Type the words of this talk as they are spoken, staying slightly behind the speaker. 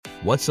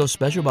What's so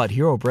special about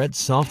Hero Bread's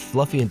soft,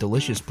 fluffy, and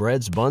delicious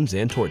breads, buns,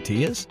 and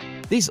tortillas?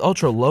 These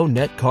ultra-low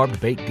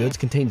net-carb baked goods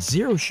contain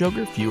zero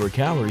sugar, fewer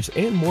calories,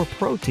 and more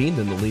protein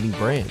than the leading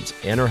brands,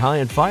 and are high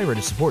in fiber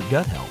to support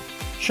gut health.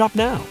 Shop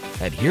now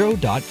at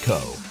Hero.co.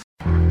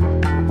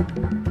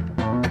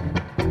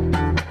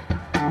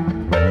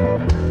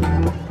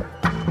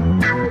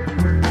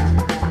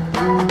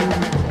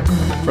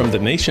 From The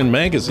Nation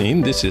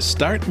magazine, this is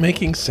Start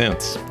Making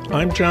Sense.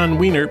 I'm John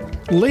Wiener.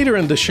 Later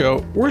in the show,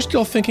 we're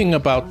still thinking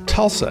about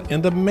Tulsa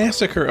and the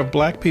massacre of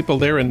black people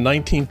there in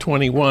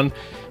 1921,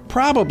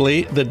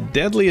 probably the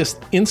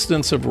deadliest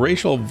instance of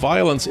racial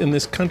violence in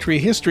this country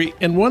history,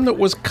 and one that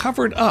was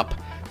covered up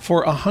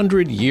for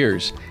 100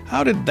 years.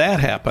 How did that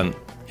happen?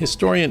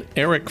 Historian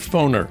Eric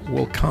Foner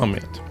will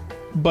comment.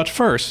 But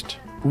first,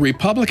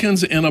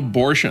 Republicans and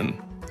abortion.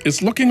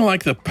 It's looking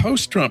like the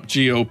post-Trump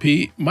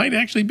GOP might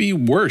actually be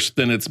worse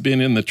than it's been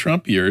in the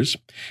Trump years.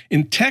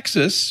 In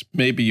Texas,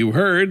 maybe you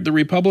heard, the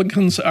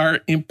Republicans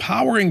are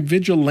empowering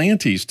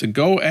vigilantes to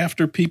go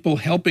after people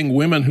helping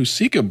women who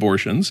seek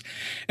abortions,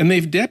 and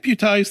they've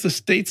deputized the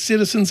state's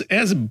citizens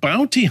as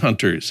bounty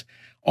hunters,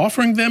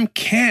 offering them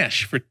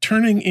cash for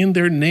turning in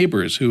their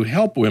neighbors who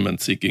help women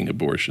seeking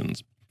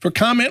abortions. For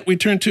comment, we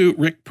turn to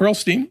Rick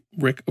Perlstein.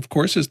 Rick, of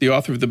course, is the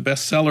author of the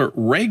bestseller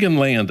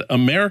Reaganland,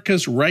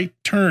 America's Right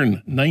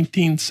Turn,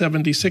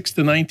 1976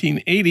 to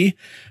 1980,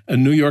 a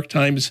New York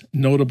Times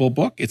notable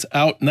book. It's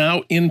out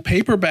now in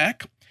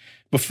paperback.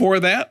 Before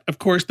that, of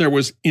course, there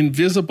was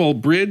Invisible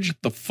Bridge,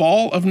 The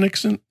Fall of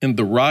Nixon and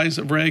the Rise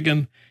of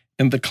Reagan,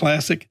 and the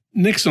classic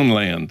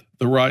Nixonland,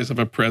 The Rise of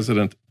a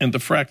President and the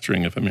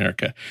Fracturing of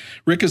America.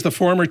 Rick is the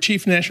former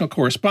chief national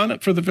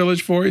correspondent for The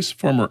Village Voice,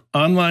 former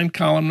online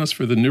columnist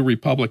for The New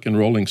Republic and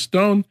Rolling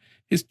Stone.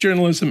 His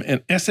journalism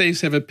and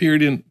essays have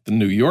appeared in The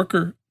New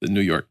Yorker, The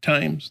New York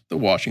Times, The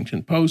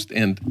Washington Post,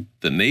 and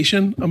The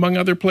Nation, among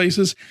other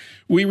places.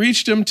 We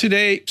reached him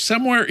today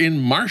somewhere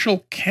in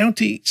Marshall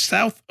County,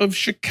 south of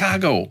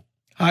Chicago.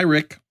 Hi,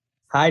 Rick.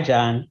 Hi,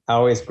 John.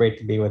 Always great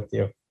to be with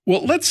you.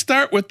 Well, let's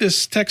start with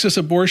this Texas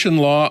abortion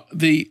law.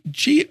 The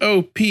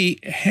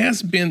GOP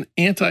has been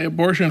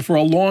anti-abortion for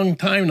a long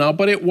time now,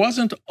 but it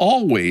wasn't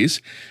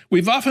always.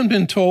 We've often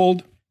been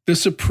told the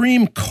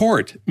Supreme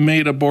Court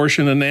made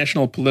abortion a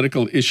national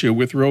political issue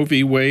with Roe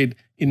v. Wade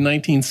in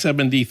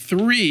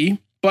 1973.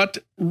 But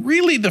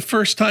really, the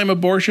first time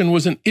abortion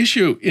was an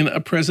issue in a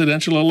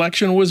presidential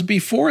election was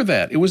before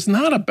that. It was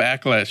not a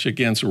backlash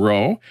against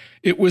Roe.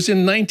 It was in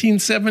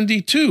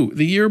 1972,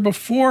 the year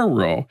before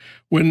Roe,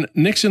 when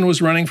Nixon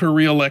was running for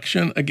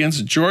re-election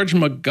against George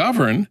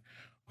McGovern,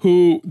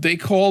 who they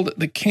called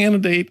the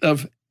candidate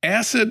of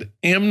acid,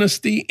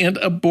 amnesty, and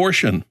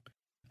abortion.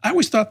 I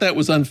always thought that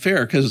was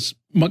unfair because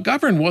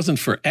McGovern wasn't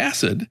for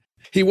acid.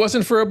 He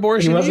wasn't for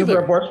abortion either. He wasn't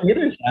for abortion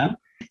either, John.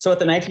 So at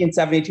the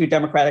 1972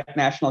 Democratic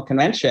National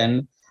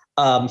Convention,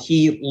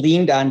 he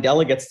leaned on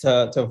delegates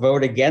to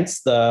vote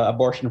against the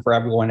abortion for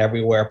everyone,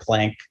 everywhere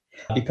plank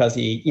because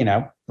he,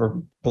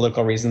 for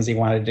political reasons, he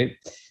wanted to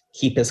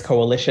keep his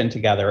coalition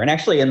together. And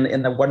actually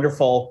in the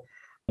wonderful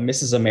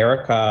Mrs.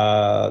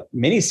 America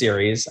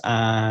miniseries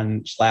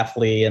on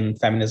Schlafly and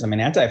feminism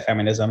and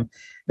anti-feminism,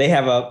 they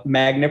have a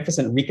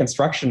magnificent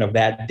reconstruction of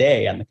that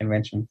day on the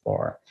convention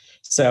floor.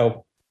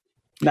 So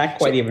not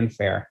quite even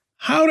fair.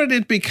 How did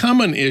it become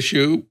an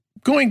issue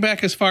going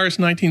back as far as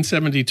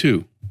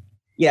 1972?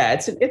 Yeah,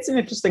 it's an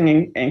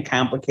interesting and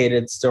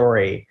complicated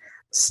story.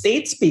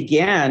 States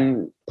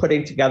began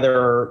putting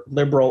together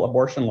liberal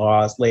abortion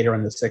laws later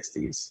in the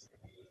 60s.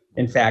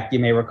 In fact, you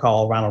may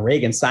recall Ronald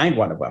Reagan signed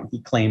one of them. He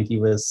claimed he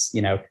was,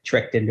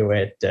 tricked into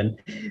it, and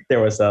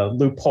there was a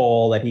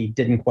loophole that he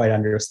didn't quite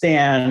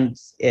understand.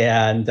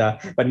 And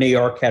but New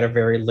York had a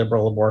very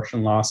liberal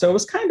abortion law, so it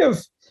was kind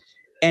of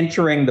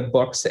entering the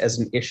books as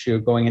an issue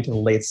going into the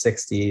late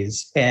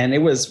 60s. And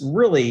it was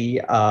really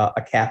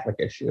a Catholic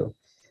issue.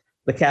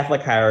 The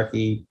Catholic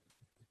hierarchy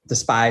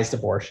despised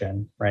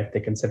abortion, right?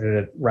 They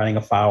considered it running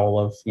afoul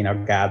of,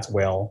 God's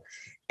will.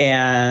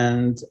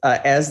 And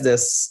as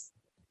this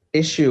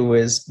issue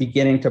is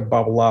beginning to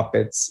bubble up,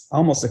 it's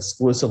almost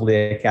exclusively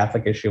a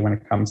Catholic issue when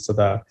it comes to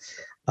the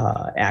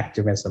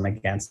activism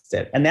against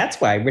it. And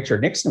that's why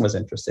Richard Nixon was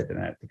interested in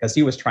it, because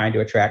he was trying to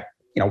attract,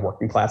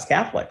 working class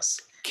Catholics.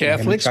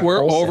 Catholics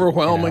were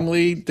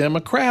overwhelmingly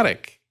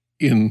Democratic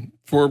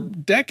for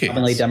decades.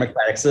 Overwhelmingly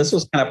Democratic. So this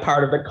was kind of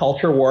part of the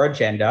culture war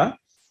agenda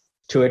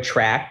to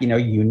attract,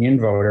 union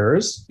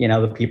voters,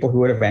 the people who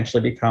would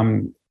eventually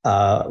become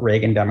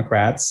Reagan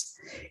Democrats.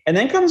 And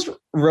then comes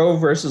Roe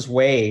versus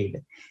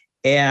Wade.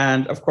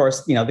 And of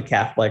course, the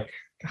Catholic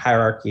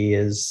hierarchy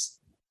is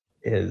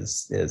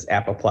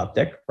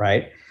apoplectic,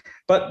 right?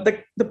 But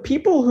the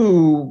people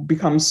who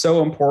become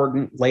so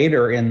important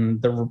later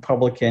in the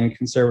Republican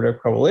conservative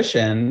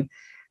coalition,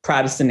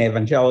 Protestant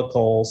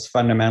evangelicals,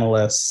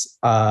 fundamentalists,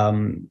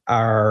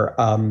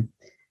 are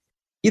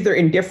either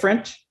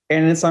indifferent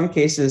and in some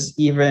cases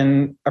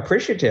even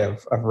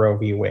appreciative of Roe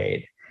v.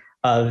 Wade.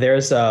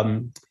 There's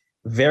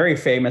very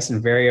famous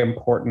and very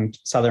important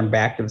Southern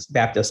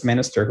Baptist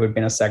minister who had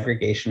been a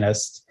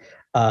segregationist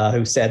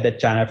who said that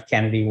John F.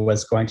 Kennedy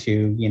was going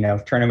to,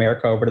 turn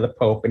America over to the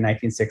Pope in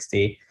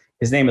 1960.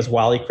 His name is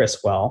Wally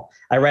Criswell.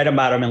 I read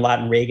about him in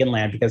Latin Reagan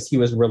land because he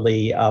was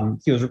really,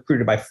 he was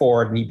recruited by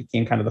Ford, and he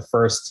became kind of the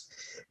first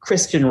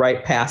Christian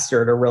right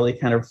pastor to really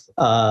kind of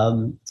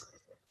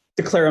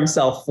declare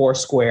himself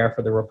foursquare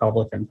for the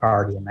Republican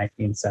Party in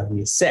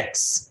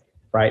 1976,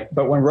 right?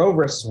 But when Roe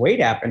versus Wade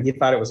happened, he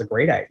thought it was a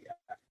great idea.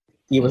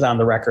 He was on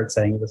the record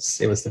saying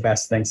it was the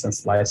best thing since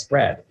sliced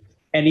bread.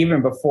 And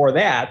even before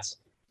that,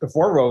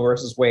 before Roe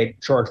versus Wade,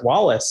 George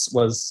Wallace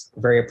was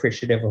very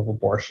appreciative of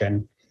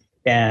abortion.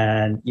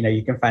 And,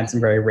 you can find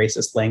some very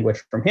racist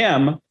language from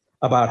him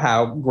about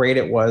how great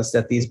it was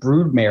that these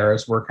brood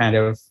mares were kind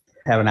of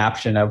have an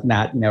option of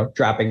not,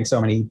 dropping so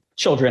many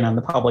children on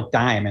the public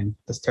dime and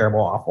this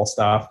terrible, awful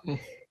stuff.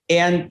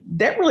 And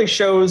that really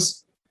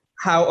shows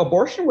how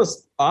abortion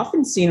was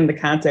often seen in the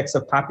context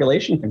of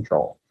population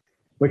control,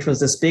 which was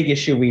this big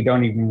issue we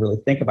don't even really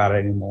think about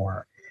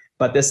anymore.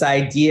 But this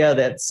idea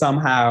that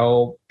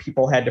somehow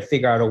people had to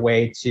figure out a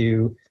way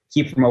to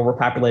keep from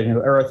overpopulating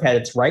the earth had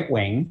its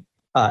right-wing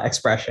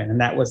expression. And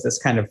that was this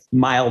kind of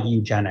mild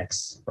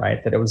eugenics,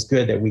 right? That it was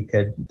good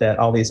that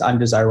all these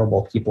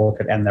undesirable people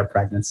could end their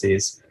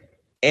pregnancies.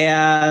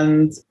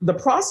 And the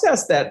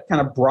process that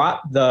kind of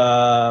brought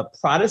the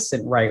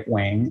Protestant right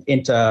wing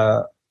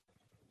into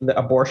the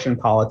abortion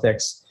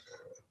politics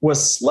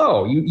was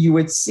slow. You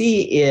would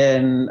see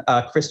in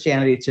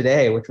Christianity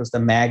Today, which was the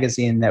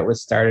magazine that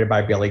was started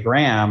by Billy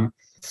Graham,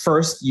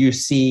 first you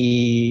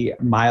see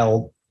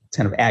mild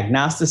kind of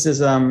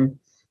agnosticism,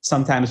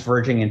 sometimes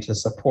verging into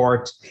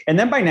support. And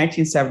then by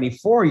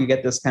 1974, you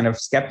get this kind of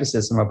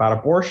skepticism about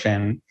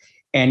abortion.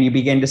 And you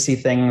begin to see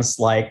things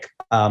like,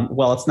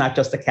 it's not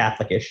just a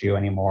Catholic issue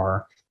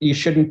anymore. You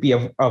shouldn't be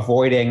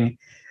opposing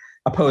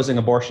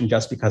abortion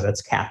just because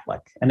it's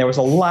Catholic. And there was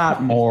a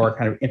lot more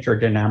kind of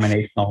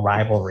interdenominational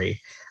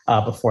rivalry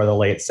before the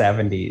late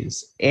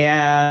 70s.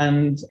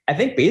 And I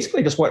think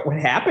basically just what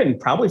happened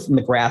probably from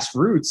the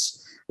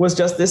grassroots was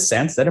just this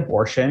sense that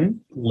abortion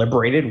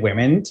liberated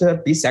women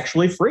to be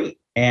sexually free.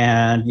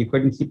 And you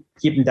couldn't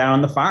keep them down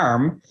on the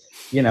farm,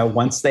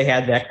 once they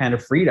had that kind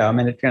of freedom.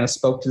 And it kind of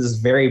spoke to this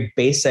very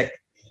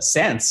basic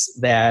sense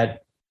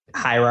that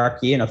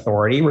hierarchy and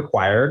authority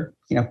required,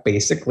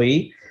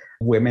 basically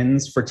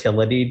women's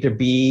fertility to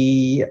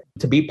be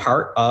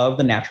part of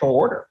the natural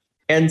order.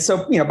 And so,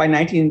 by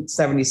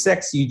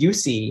 1976, you do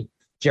see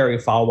Jerry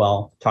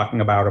Falwell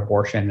talking about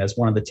abortion as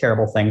one of the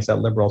terrible things that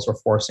liberals were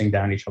forcing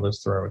down each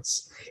other's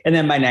throats. And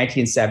then by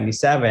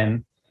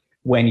 1977,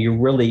 when you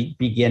really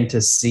begin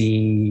to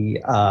see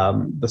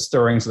the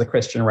stirrings of the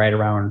Christian right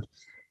around,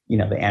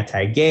 the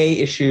anti-gay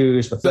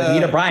issues with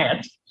Anita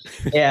Bryant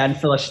and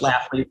Phyllis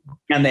Schlafly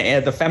and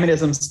the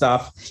feminism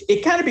stuff,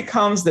 it kind of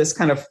becomes this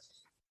kind of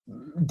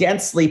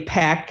densely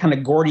packed kind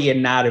of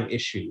Gordian knot of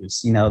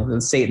issues,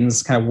 the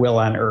Satan's kind of will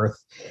on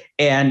earth.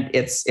 And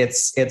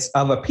it's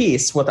of a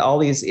piece with all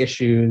these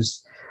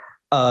issues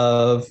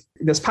of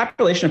this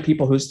population of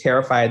people who's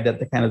terrified that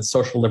the kind of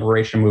social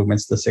liberation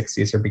movements of the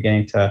 60s are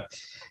beginning to,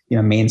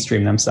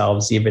 mainstream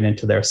themselves even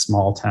into their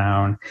small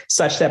town,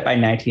 such that by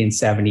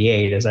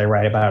 1978, as I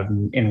write about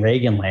in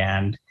Reagan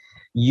land,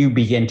 you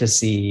begin to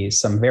see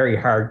some very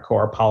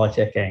hardcore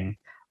politicking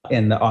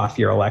in the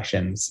off-year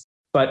elections.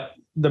 But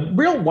the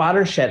real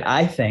watershed,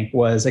 I think,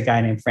 was a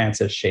guy named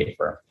Francis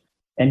Schaeffer.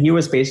 And he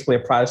was basically a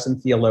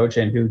Protestant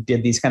theologian who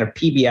did these kind of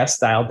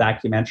PBS-style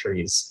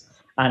documentaries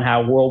on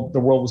how the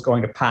world was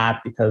going to pot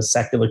because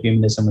secular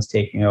humanism was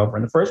taking over.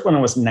 And the first one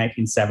was in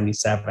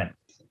 1977.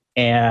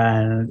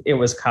 And it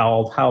was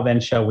called How Then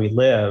Shall We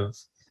Live?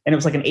 And it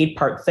was like an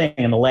 8-part thing.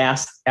 And the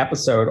last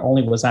episode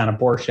only was on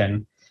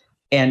abortion.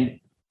 And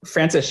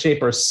Francis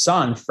Schaeffer's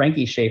son,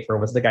 Frankie Schaeffer,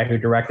 was the guy who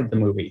directed the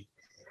movie.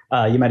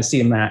 You might have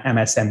seen him at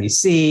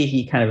MSNBC.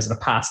 He kind of is an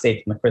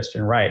apostate from the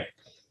Christian right.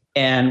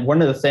 And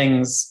one of the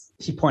things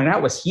he pointed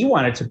out was he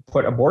wanted to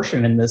put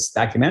abortion in this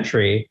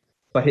documentary,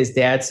 but his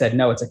dad said,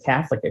 no, it's a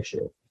Catholic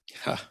issue.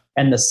 Huh.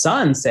 And the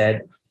son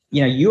said,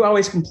 you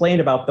always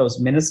complained about those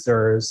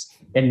ministers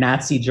in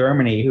Nazi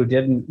Germany who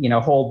didn't, who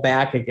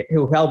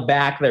held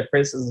back their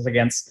criticisms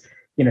against,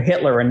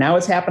 Hitler. And now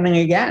it's happening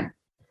again.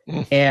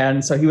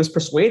 And so he was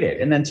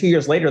persuaded. And then 2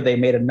 years later, they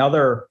made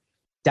another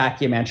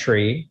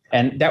documentary.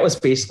 And that was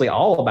basically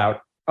all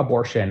about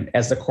abortion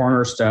as the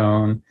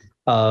cornerstone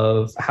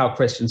of how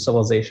Christian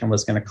civilization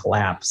was going to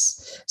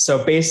collapse.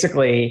 So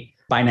basically,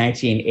 by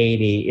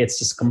 1980, it's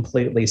just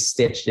completely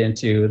stitched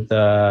into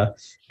the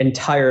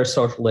entire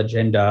social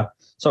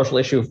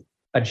issue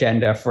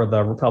agenda for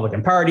the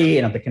Republican Party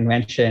and at the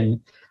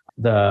convention.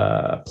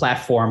 The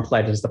platform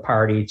pledges the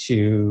party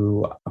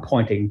to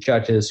appointing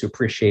judges who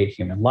appreciate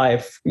human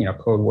life,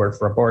 code word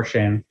for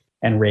abortion.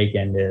 And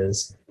Reagan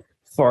is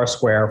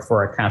foursquare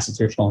for a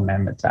constitutional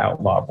amendment to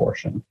outlaw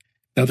abortion.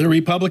 Now, the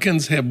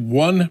Republicans have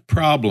one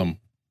problem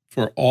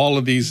for all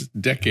of these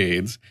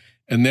decades,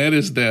 and that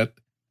is that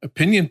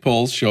opinion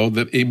polls show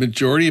that a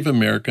majority of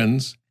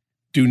Americans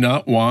do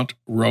not want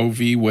Roe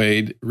v.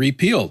 Wade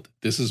repealed.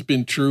 This has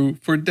been true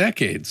for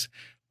decades.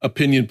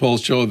 Opinion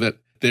polls show that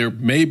there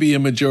may be a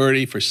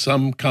majority for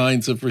some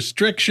kinds of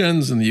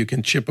restrictions, and you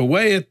can chip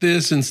away at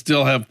this and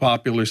still have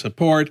popular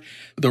support.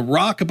 The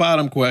rock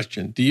bottom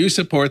question, do you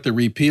support the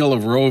repeal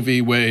of Roe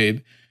v.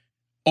 Wade?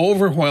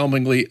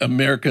 Overwhelmingly, a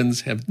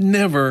majority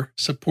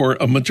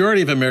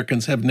of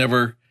Americans have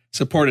never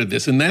supported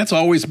this. And that's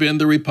always been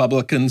the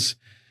Republicans'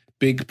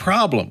 big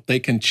problem. They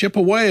can chip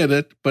away at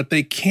it, but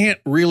they can't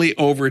really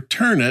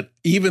overturn it,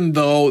 even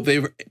though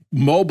they've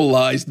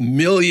mobilized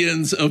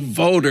millions of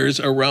voters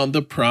around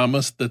the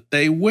promise that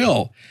they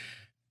will.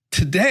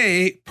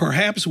 Today,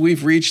 perhaps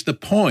we've reached the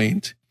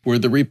point where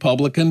the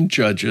Republican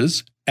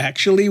judges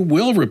actually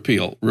will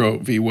repeal Roe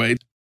v. Wade.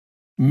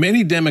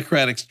 Many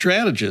Democratic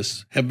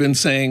strategists have been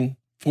saying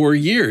for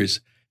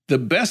years, the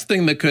best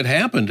thing that could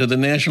happen to the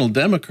National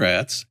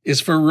Democrats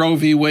is for Roe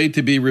v. Wade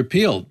to be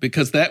repealed,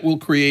 because that will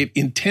create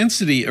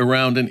intensity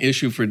around an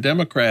issue for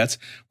Democrats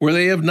where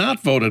they have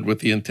not voted with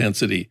the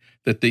intensity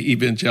that the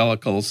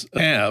evangelicals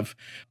have.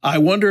 I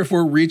wonder if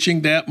we're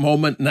reaching that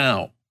moment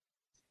now.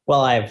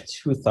 Well, I have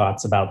two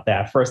thoughts about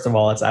that. First of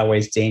all, it's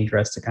always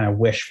dangerous to kind of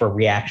wish for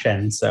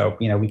reaction so,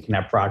 we can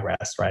have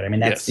progress, right? I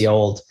mean, that's the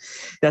old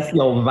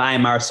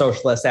Weimar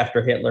socialist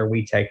after Hitler,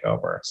 we take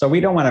over. So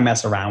we don't want to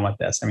mess around with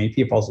this. I mean,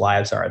 people's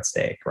lives are at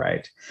stake,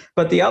 right?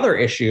 But the other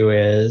issue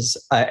is,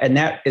 and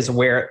that is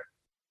where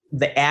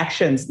the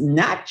actions,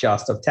 not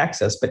just of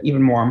Texas, but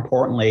even more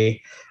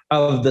importantly,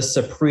 of the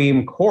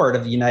Supreme Court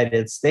of the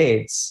United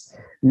States,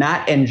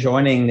 not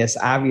enjoining this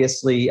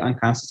obviously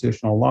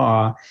unconstitutional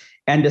law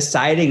and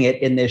deciding it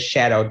in this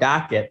shadow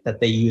docket that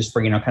they use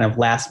for, kind of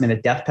last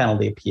minute death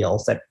penalty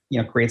appeals that,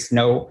 creates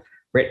no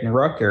written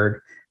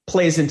record,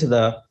 plays into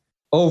the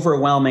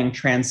overwhelming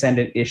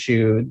transcendent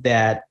issue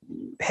that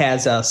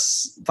has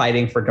us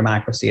fighting for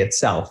democracy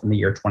itself in the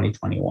year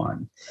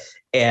 2021.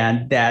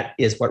 And that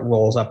is what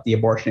rolls up the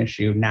abortion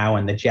issue now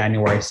in the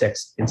January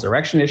 6th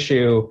insurrection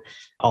issue,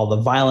 all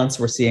the violence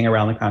we're seeing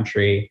around the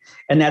country.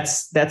 And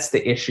that's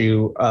the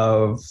issue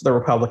of the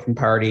Republican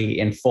Party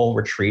in full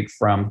retreat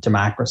from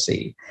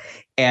democracy.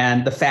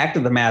 And the fact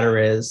of the matter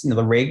is,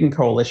 the Reagan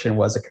coalition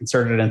was a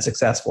concerted and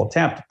successful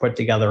attempt to put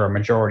together a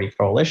majority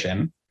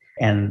coalition.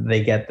 And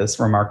they get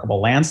this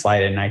remarkable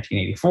landslide in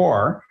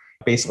 1984.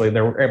 Basically, they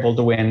were able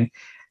to win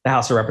the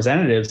House of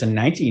Representatives in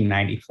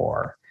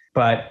 1994.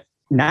 But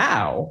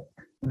now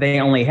they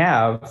only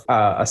have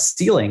a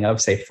ceiling of,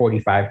 say,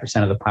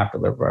 45% of the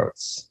popular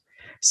votes.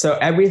 So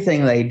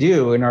everything they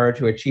do in order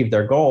to achieve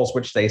their goals,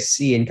 which they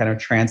see in kind of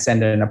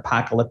transcendent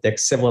apocalyptic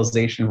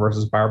civilization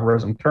versus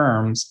barbarism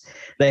terms,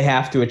 they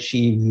have to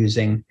achieve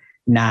using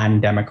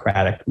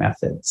non-democratic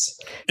methods.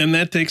 And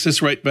that takes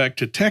us right back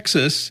to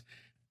Texas.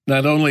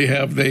 Not only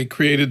have they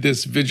created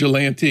this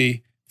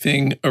vigilante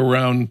thing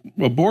around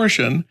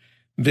abortion,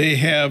 they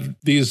have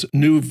these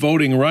new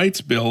voting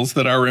rights bills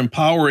that are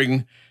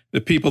empowering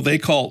the people they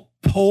call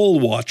poll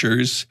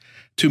watchers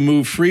to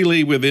move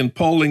freely within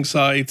polling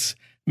sites,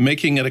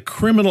 making it a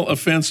criminal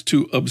offense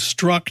to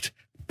obstruct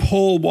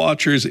poll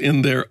watchers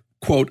in their,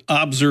 quote,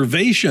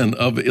 observation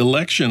of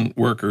election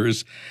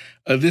workers.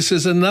 This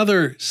is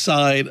another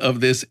side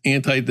of this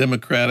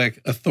anti-democratic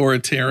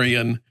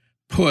authoritarian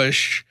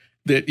push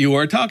that you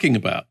are talking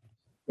about.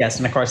 Yes,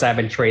 and of course, I've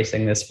been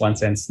tracing this one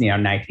since,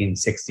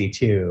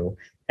 1962.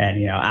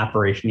 And,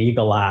 Operation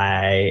Eagle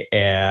Eye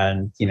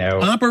and,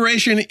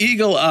 Operation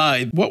Eagle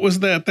Eye. What was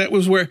that? That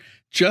was where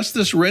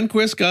Justice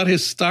Rehnquist got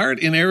his start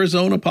in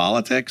Arizona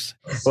politics?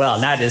 Well,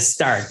 not his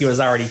start. He was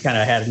already kind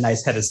of had a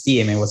nice head of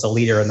steam and was a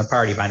leader in the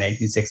party by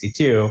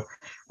 1962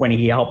 when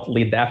he helped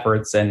lead the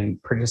efforts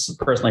and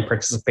personally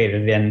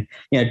participated in,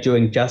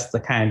 doing just the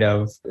kind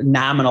of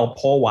nominal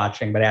poll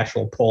watching, but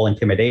actual poll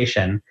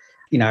intimidation.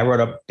 I wrote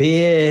a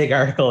big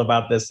article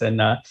about this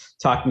in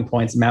Talking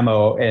Points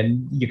Memo,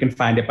 and you can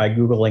find it by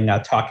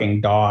Googling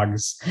Talking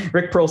Dogs.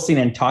 Rick Perlstein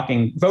and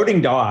Voting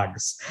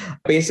Dogs.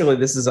 Basically,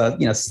 this is a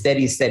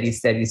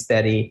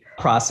steady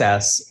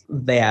process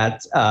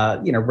that,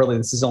 really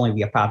this is only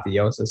the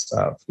apotheosis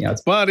of,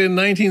 But in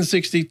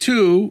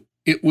 1962,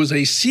 it was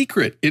a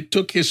secret. It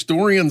took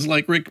historians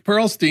like Rick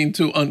Perlstein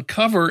to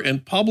uncover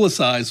and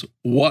publicize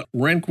what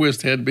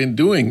Rehnquist had been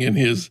doing in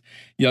his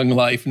young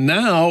life.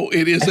 Now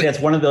it is. It's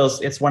one of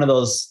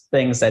those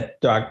things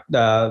that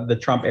the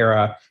Trump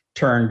era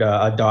turned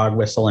a dog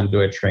whistle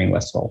into a train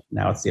whistle.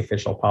 Now it's the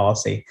official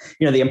policy.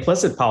 The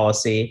implicit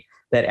policy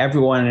that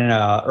everyone in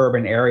an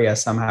urban area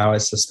somehow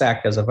is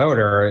suspect as a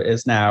voter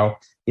is now,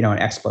 an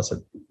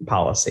explicit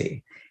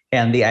policy.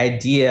 And the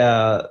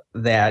idea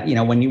that,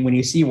 when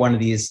you see one of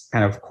these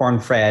kind of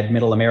corn-fed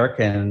middle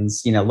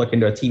Americans, look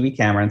into a TV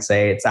camera and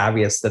say it's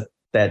obvious that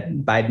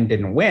Biden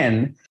didn't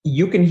win,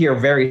 you can hear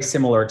very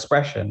similar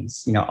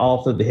expressions,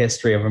 all through the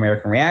history of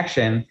American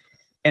reaction.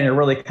 And it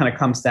really kind of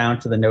comes down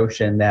to the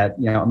notion that,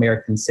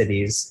 American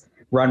cities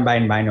run by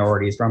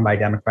minorities, run by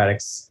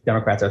Democrats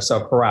are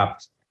so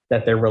corrupt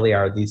that there really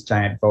are these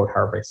giant vote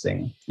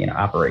harvesting,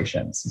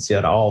 operations. You see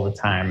that all the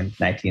time in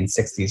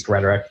 1960s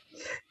rhetoric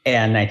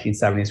and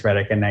 1970s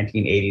rhetoric and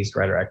 1980s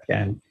rhetoric.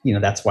 And,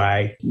 that's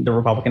why the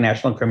Republican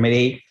National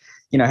Committee,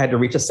 had to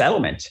reach a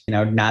settlement,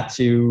 not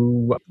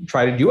to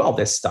try to do all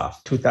this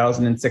stuff.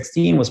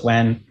 2016 was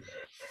when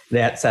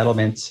that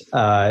settlement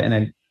in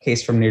a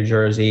case from New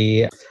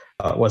Jersey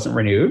wasn't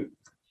renewed.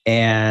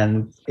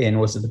 And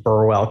was it the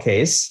Burwell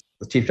case?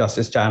 The Chief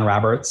Justice John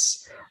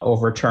Roberts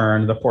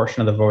overturned the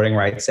portion of the Voting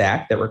Rights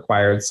Act that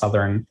required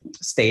Southern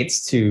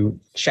states to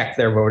check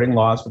their voting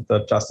laws with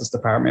the Justice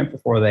Department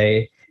before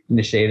they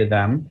initiated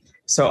them.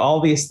 So all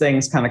these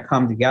things kind of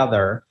come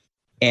together,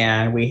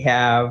 and we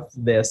have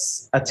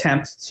this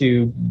attempt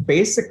to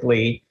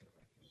basically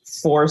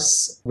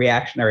force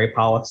reactionary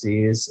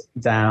policies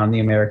down the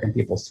American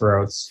people's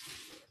throats,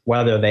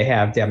 whether they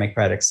have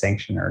democratic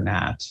sanction or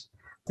not,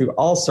 through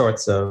all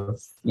sorts of,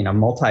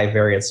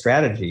 multivariate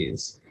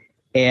strategies.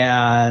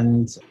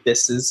 And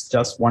this is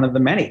just one of the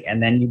many.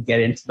 And then you get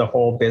into the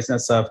whole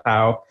business of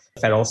how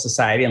Federalist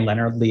Society and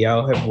Leonard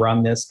Leo have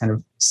run this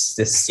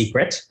this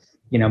secret,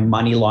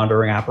 money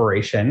laundering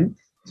operation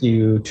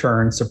to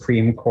turn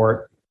Supreme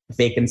Court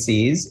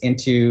vacancies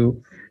into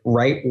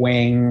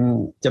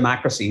right-wing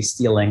democracy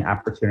stealing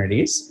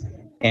opportunities.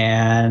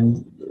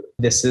 And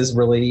this is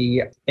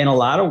really, in a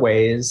lot of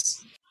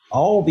ways,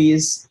 all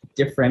these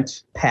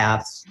different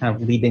paths kind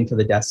of leading to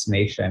the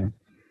destination,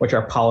 which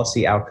are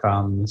policy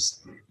outcomes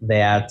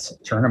that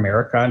turn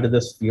America into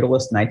this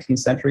feudalist 19th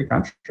century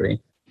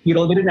country. We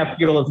didn't have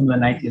feudalism in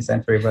the 19th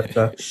century, but...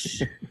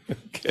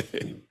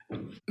 Okay.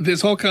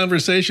 This whole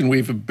conversation,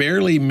 we've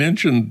barely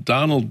mentioned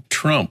Donald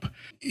Trump.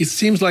 It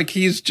seems like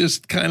he's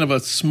just kind of a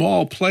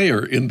small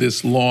player in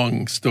this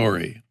long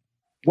story.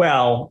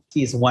 Well,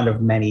 he's one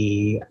of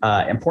many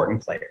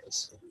important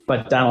players.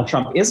 But Donald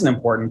Trump is an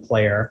important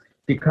player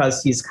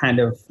because he's kind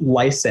of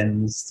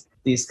licensed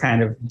these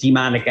kind of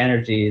demonic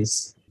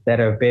energies that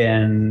have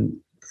been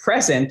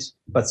present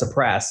but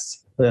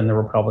suppressed within the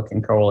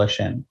Republican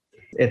coalition.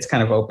 It's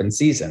kind of open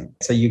season.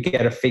 So you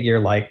get a figure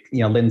like,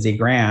 Lindsey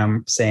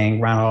Graham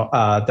saying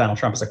Donald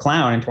Trump is a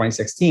clown in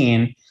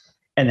 2016,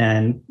 and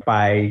then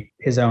by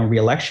his own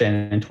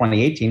reelection in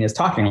 2018 is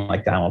talking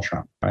like Donald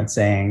Trump and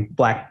saying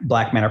black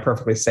men are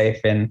perfectly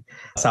safe in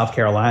South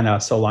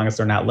Carolina so long as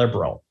they're not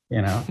liberal.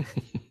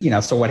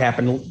 So what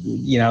happened,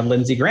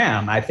 Lindsey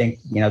Graham, I think,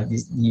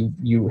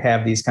 you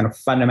have these kind of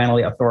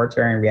fundamentally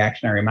authoritarian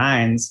reactionary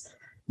minds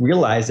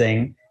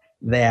realizing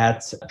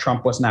that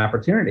Trump was an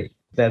opportunity,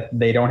 that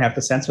they don't have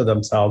to censor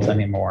themselves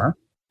anymore.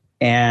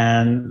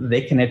 And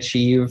they can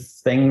achieve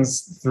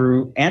things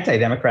through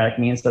anti-democratic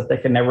means that they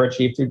can never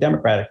achieve through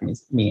democratic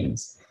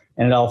means.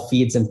 And it all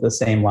feeds into the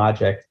same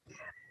logic.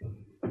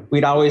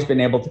 We'd always been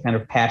able to kind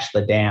of patch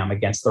the dam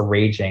against the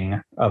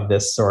raging of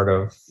this sort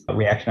of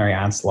reactionary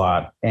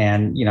onslaught.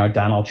 And,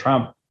 Donald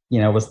Trump,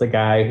 was the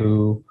guy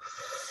who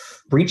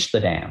breached the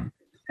dam.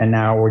 And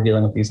now we're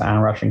dealing with these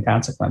onrushing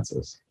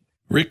consequences.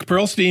 Rick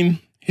Perlstein,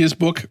 his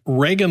book,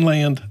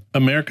 Reaganland,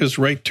 America's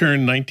Right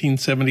Turn,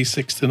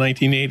 1976 to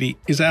 1980,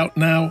 is out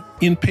now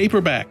in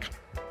paperback.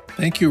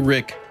 Thank you,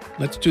 Rick.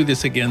 Let's do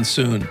this again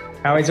soon.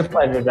 Always a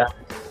pleasure, John.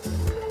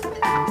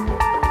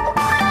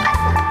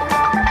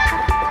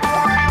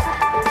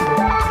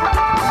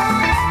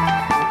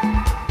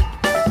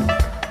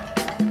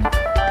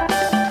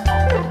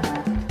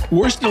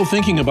 We're still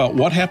thinking about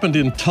what happened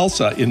in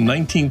Tulsa in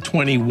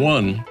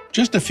 1921.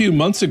 Just a few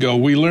months ago,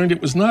 we learned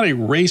it was not a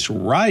race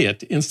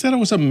riot. Instead, it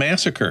was a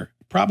massacre,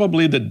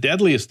 probably the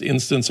deadliest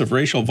instance of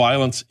racial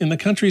violence in the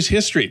country's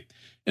history.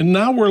 And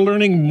now we're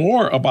learning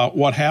more about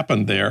what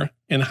happened there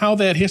and how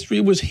that history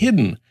was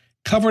hidden,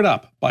 covered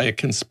up by a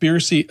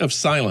conspiracy of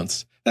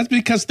silence. That's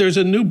because there's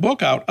a new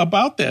book out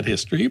about that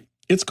history.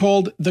 It's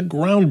called The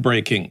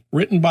Groundbreaking,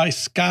 written by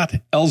Scott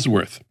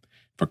Ellsworth.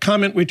 For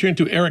comment, we turn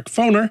to Eric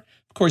Foner.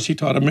 Of course, he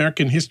taught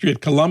American history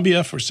at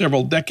Columbia for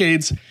several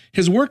decades.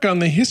 His work on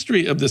the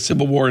history of the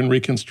Civil War and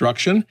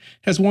Reconstruction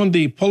has won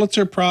the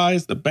Pulitzer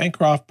Prize, the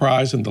Bancroft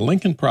Prize, and the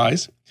Lincoln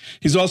Prize.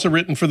 He's also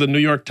written for the New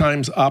York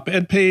Times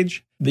op-ed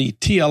page, the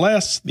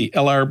TLS, the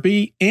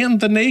LRB, and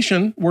The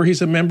Nation, where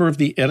he's a member of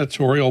the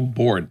editorial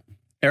board.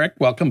 Eric,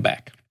 welcome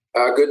back.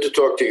 Good to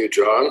talk to you,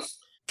 John.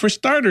 For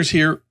starters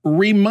here,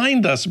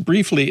 remind us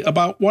briefly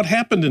about what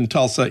happened in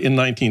Tulsa in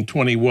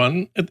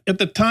 1921. At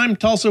the time,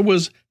 Tulsa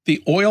was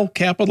the oil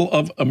capital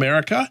of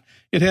America.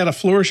 It had a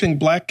flourishing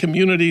black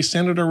community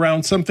centered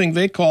around something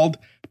they called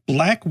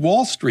Black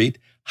Wall Street.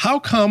 How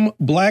come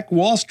Black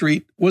Wall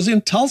Street was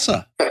in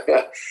Tulsa?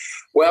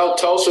 Well,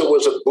 Tulsa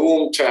was a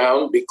boom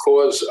town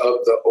because of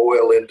the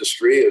oil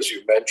industry, as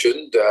you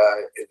mentioned.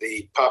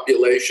 The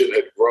population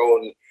had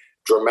grown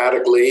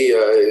dramatically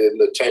in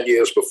the 10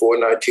 years before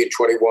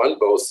 1921,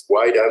 both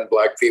white and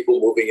black people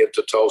moving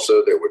into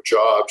Tulsa. There were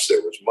jobs,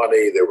 there was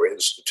money, there were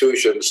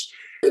institutions.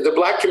 The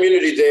black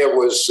community there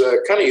was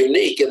kind of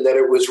unique in that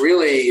it was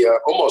really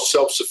almost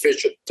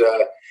self-sufficient.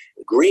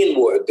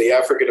 Greenwood, the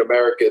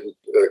African-American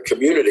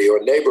community or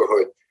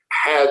neighborhood,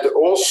 had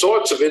all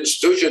sorts of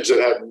institutions. It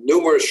had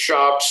numerous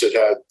shops. It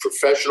had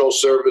professional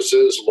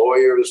services,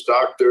 lawyers,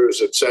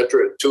 doctors,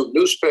 etc. 2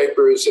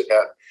 newspapers. It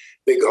had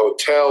big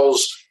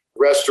hotels,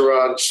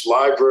 restaurants,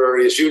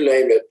 libraries, you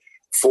name it,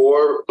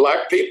 for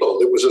black people.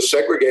 It was a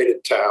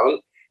segregated town.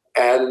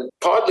 And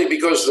partly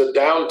because the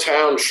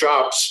downtown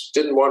shops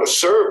didn't want to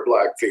serve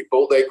Black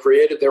people, they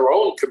created their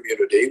own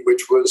community,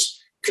 which was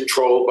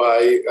controlled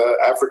by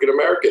African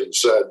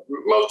Americans.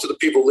 Most of the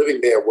people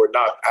living there were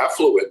not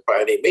affluent by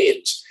any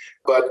means,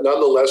 but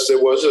nonetheless,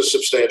 there was a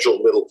substantial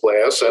middle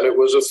class, and it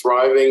was a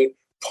thriving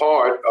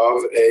part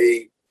of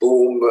a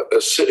boom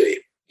city.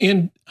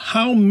 And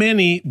how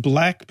many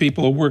Black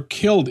people were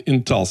killed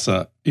in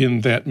Tulsa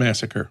in that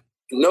massacre?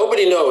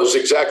 Nobody knows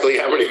exactly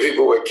how many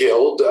people were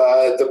killed.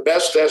 The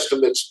best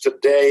estimates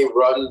today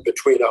run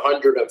between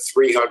 100 and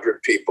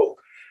 300 people.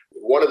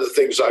 One of the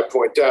things I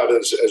point out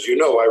is, as you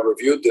know, I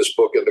reviewed this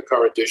book in the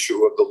current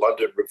issue of the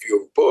London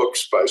Review of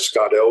Books by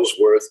Scott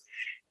Ellsworth.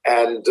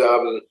 And,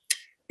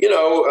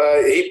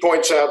 he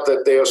points out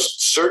that they're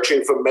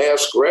searching for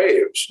mass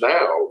graves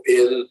now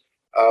in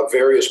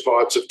various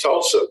parts of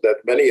Tulsa, that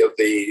many of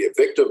the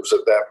victims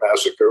of that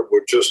massacre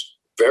were just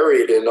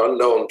buried in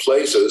unknown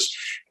places,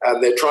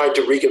 and they're trying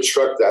to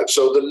reconstruct that.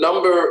 So the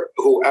number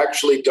who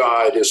actually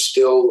died is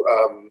still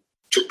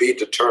to be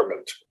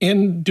determined.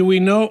 And do we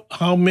know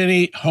how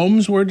many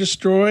homes were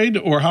destroyed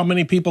or how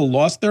many people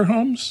lost their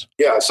homes?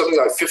 Yeah, something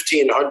like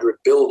 1,500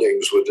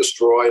 buildings were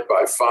destroyed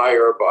by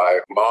fire, by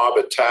mob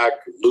attack,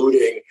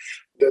 looting.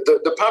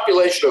 The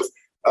population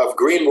of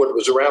Greenwood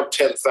was around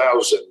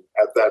 10,000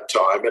 at that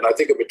time, and I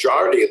think a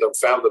majority of them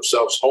found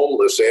themselves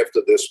homeless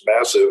after this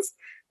massive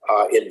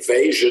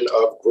invasion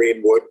of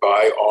Greenwood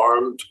by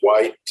armed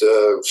white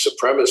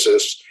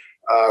supremacists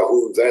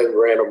who then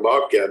ran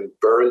amok and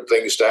burned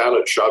things down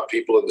and shot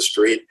people in the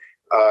street,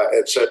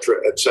 et cetera,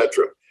 et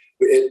cetera.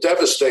 It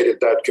devastated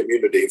that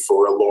community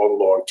for a long,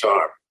 long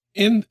time.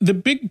 And the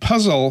big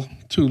puzzle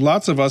to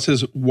lots of us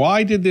is,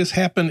 why did this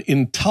happen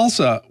in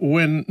Tulsa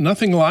when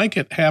nothing like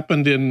it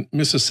happened in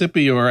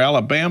Mississippi or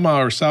Alabama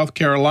or South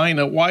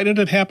Carolina? Why did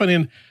it happen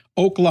in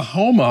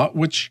Oklahoma,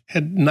 which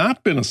had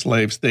not been a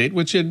slave state,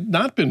 which had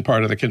not been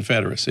part of the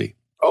Confederacy?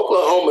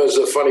 Oklahoma is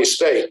a funny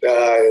state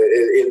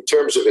in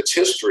terms of its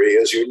history.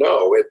 As you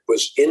know, it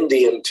was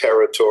Indian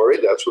territory.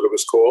 That's what it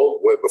was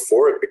called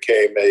before it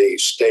became a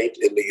state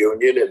in the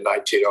Union in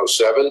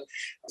 1907.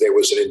 There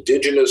was an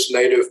indigenous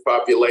native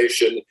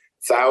population.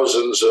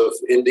 Thousands of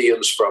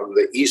Indians from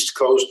the East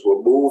Coast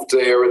were moved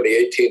there in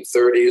the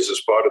 1830s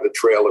as part of the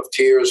Trail of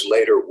Tears.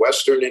 Later,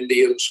 Western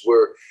Indians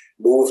were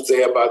moved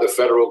there by the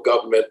federal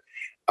government.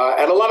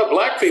 And a lot of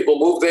Black people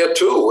moved there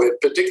too,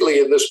 particularly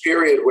in this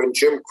period when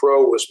Jim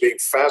Crow was being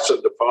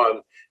fastened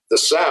upon the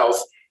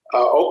South.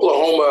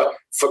 Oklahoma,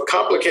 for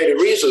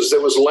complicated reasons, there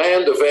was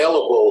land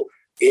available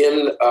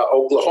in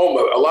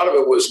Oklahoma. A lot of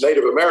it was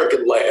Native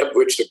American land,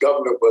 which the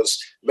government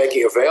was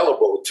making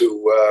available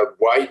to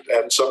white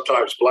and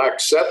sometimes Black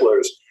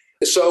settlers.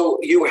 So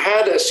you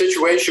had a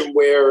situation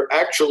where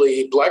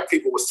actually Black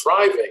people were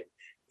thriving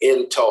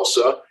in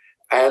Tulsa.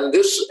 And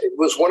this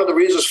was one of the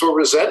reasons for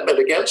resentment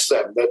against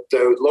them, that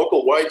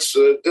local whites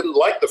didn't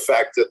like the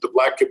fact that the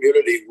Black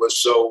community was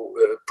so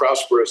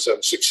prosperous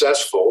and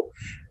successful.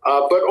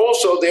 But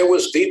also there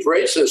was deep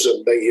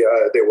racism.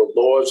 There were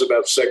laws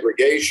about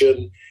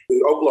segregation.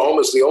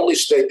 Oklahoma is the only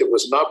state that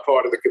was not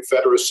part of the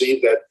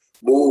Confederacy that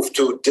moved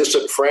to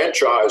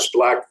disenfranchise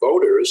Black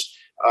voters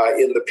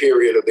in the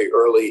period of the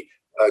early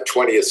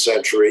 20th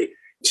century.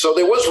 So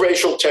there was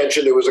racial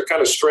tension. There was a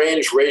kind of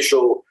strange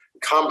racial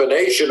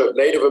combination of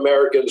Native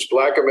Americans,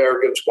 Black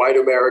Americans, white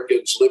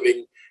Americans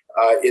living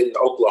in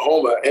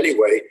Oklahoma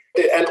anyway.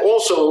 And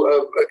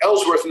also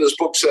Ellsworth in this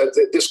book said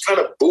that this kind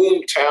of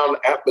boomtown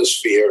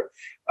atmosphere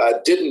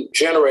didn't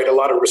generate a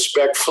lot of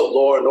respect for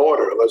law and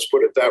order, let's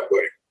put it that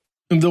way.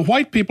 The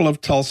white people of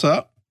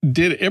Tulsa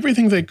did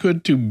everything they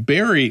could to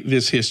bury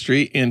this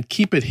history and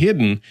keep it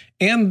hidden,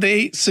 and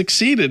they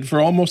succeeded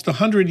for almost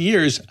 100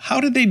 years. How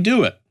did they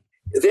do it?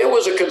 There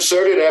was a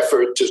concerted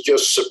effort to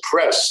just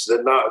suppress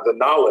the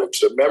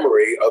knowledge, the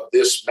memory of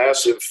this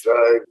massive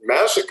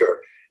massacre.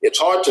 It's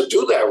hard to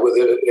do that with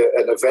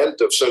an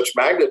event of such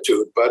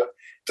magnitude, but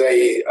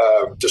they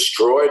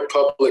destroyed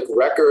public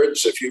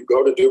records. If you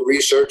go to do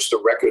research, the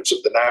records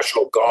of the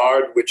National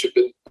Guard, which had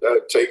been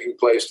taking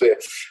place there,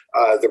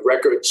 the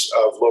records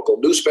of local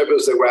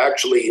newspapers. There were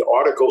actually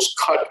articles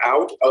cut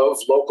out of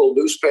local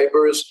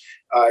newspapers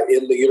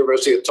in the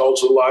University of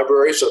Tulsa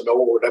library, so no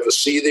one would ever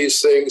see these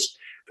things.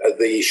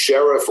 The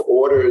sheriff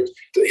ordered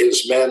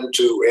his men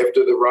to,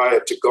 after the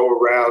riot, to go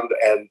around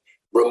and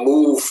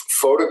remove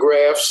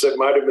photographs that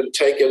might have been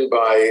taken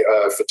by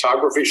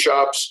photography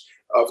shops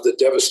of the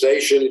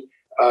devastation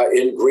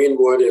in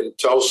Greenwood and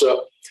Tulsa.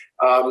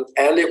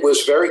 And it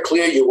was very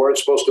clear you weren't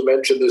supposed to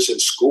mention this in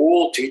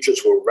school.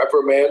 Teachers were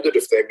reprimanded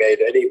if they made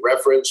any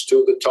reference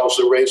to the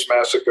Tulsa Race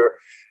Massacre.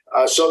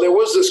 So there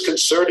was this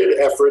concerted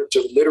effort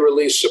to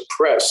literally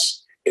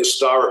suppress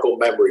historical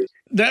memory.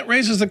 That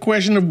raises the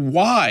question of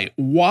why.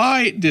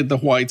 Why did the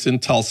whites in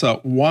Tulsa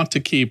want to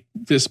keep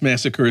this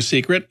massacre a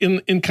secret,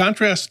 in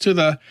contrast to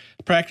the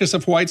practice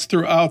of whites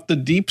throughout the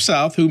Deep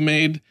South who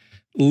made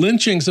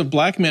lynchings of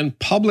Black men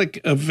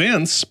public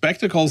events,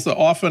 spectacles that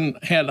often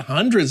had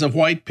hundreds of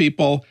white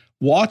people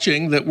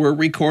watching that were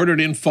recorded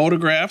in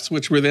photographs,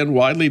 which were then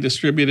widely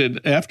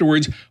distributed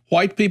afterwards.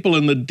 White people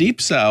in the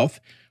Deep South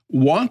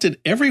wanted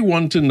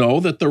everyone to know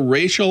that the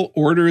racial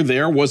order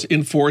there was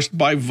enforced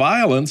by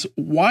violence.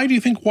 Why do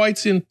you think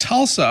whites in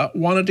Tulsa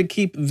wanted to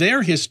keep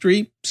their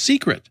history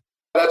secret?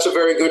 That's a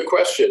very good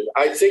question.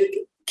 I think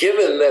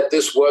given that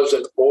this was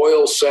an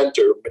oil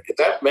center,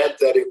 that meant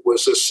that it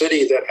was a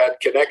city that had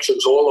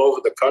connections all over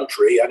the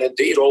country and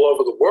indeed all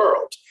over the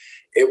world.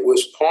 It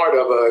was part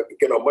of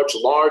a much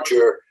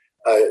larger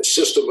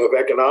system of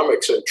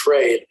economics and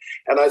trade.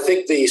 And I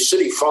think the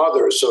city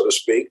fathers, so to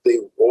speak,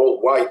 the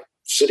all-white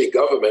city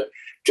government,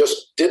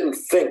 just didn't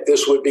think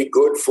this would be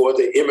good for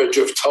the image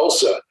of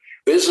Tulsa.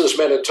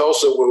 Businessmen in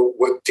Tulsa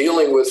were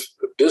dealing with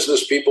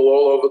business people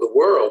all over the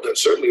world, and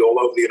certainly all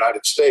over the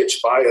United States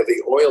via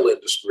the oil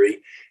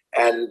industry.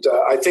 And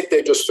I think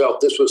they just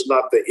felt this was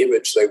not the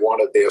image they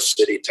wanted their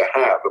city to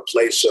have, a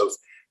place of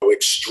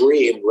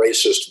extreme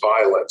racist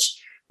violence.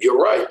 You're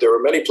right. There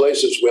are many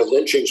places where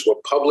lynchings were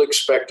public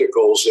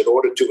spectacles in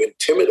order to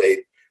intimidate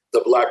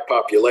the Black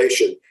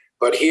population.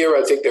 But here,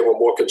 I think they were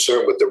more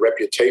concerned with the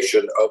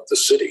reputation of the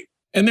city.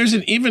 And there's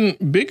an even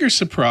bigger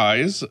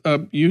surprise.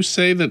 You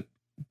say that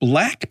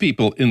Black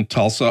people in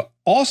Tulsa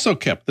also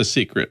kept the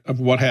secret of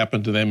what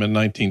happened to them in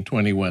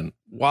 1921.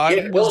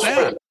 Why was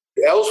that?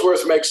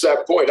 Ellsworth makes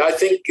that point. I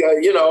think,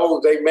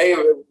 they may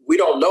have, we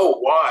don't know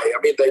why. I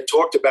mean, they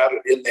talked about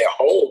it in their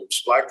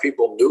homes. Black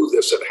people knew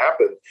this had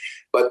happened,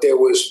 but there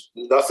was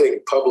nothing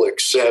public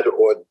said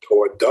or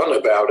done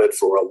about it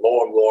for a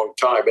long, long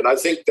time. And I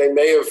think they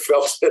may have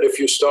felt that if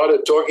you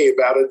started talking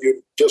about it,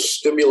 you'd just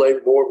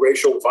stimulate more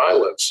racial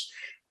violence.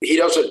 He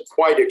doesn't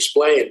quite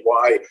explain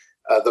why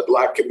the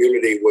Black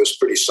community was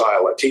pretty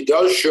silent. He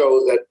does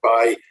show that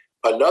by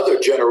another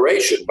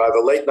generation, by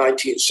the late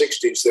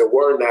 1960s, there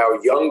were now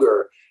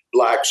younger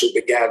Blacks who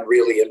began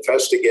really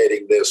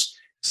investigating this.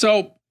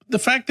 So the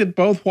fact that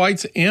both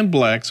whites and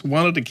Blacks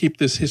wanted to keep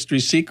this history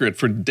secret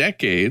for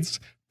decades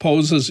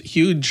poses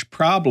huge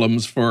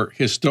problems for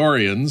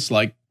historians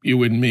like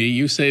you and me.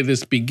 You say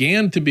this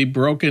began to be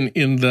broken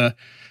in the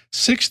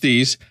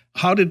 60s.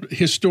 How did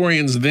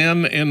historians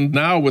then and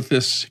now with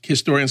this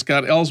historian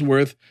Scott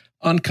Ellsworth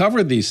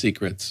uncover these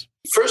secrets?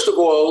 First of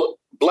all,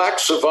 Black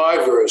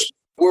survivors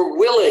were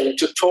willing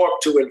to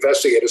talk to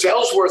investigators.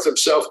 Ellsworth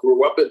himself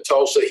grew up in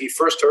Tulsa. He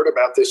first heard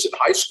about this in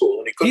high school.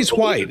 And he's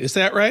white, is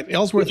that right?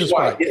 Ellsworth is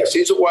white. Yes,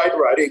 he's a white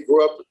writer. He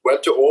grew up,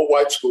 went to all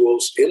white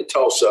schools in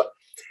Tulsa.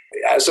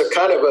 As a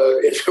kind of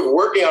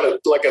working on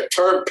a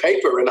term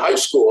paper in high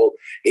school,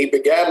 he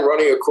began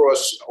running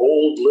across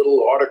old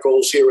little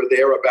articles here and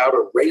there about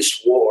a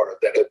race war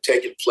that had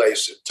taken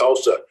place in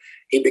Tulsa.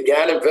 He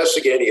began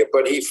investigating it,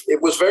 but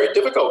it was very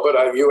difficult,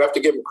 but you have to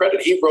give him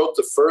credit. He wrote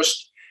the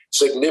first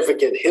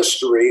significant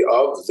history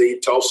of the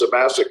Tulsa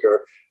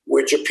Massacre,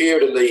 which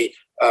appeared in the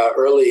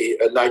early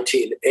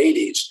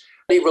 1980s.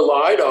 He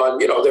relied on,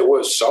 there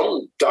was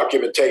some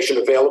documentation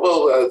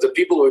available. The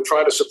people who were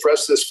trying to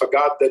suppress this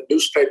forgot that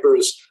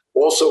newspapers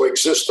also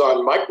exist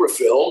on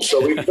microfilm.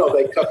 So even though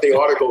they cut the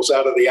articles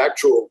out of the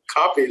actual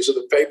copies of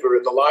the paper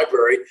in the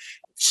library,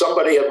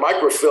 somebody had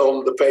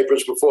microfilmed the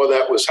papers before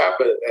that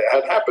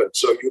had happened.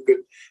 So you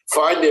could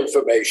find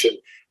information.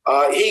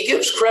 He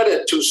gives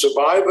credit to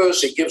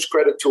survivors. He gives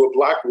credit to a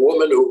Black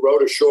woman who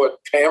wrote a short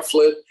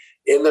pamphlet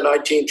in the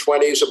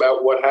 1920s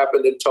about what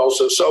happened in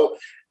Tulsa. So,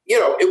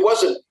 it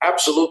wasn't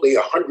absolutely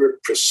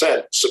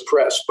 100%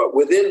 suppressed, but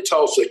within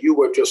Tulsa, you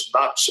were just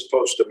not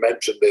supposed to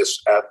mention this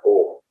at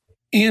all.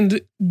 And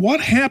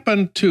what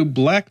happened to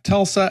Black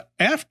Tulsa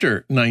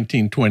after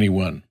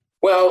 1921?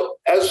 Well,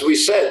 as we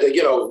said,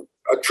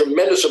 a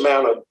tremendous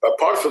amount of,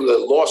 apart from the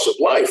loss of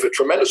life, a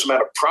tremendous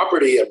amount of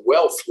property and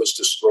wealth was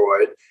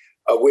destroyed,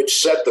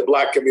 which set the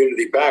Black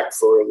community back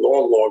for a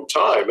long, long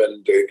time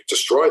and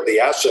destroyed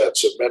the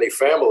assets of many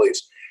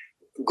families.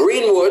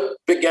 Greenwood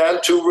began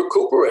to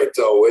recuperate,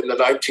 though, in the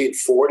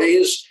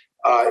 1940s.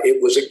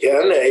 It was,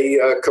 again,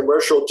 a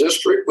commercial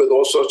district with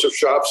all sorts of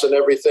shops and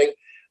everything.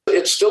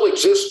 It still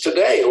exists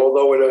today,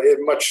 although in a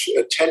much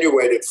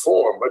attenuated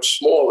form, much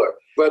smaller.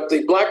 But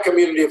the Black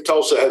community of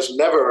Tulsa has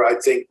never, I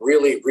think,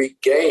 really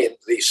regained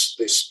the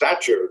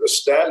stature, the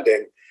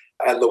standing,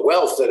 and the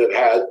wealth that it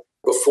had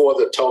before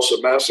the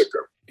Tulsa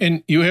Massacre.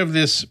 And you have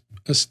this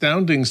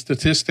astounding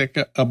statistic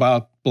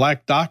about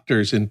Black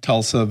doctors in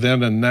Tulsa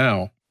then and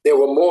now. There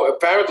were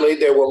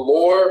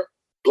more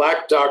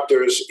Black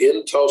doctors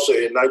in Tulsa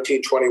in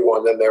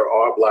 1921 than there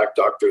are Black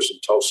doctors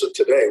in Tulsa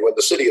today, when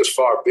the city is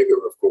far bigger,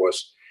 of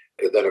course,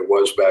 than it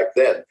was back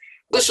then.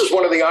 This is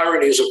one of the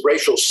ironies of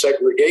racial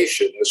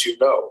segregation, as you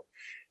know.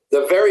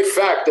 The very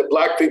fact that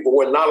Black people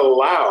were not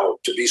allowed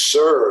to be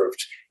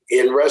served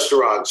in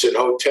restaurants, in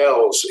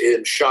hotels,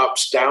 in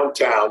shops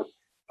downtown,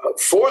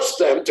 forced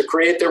them to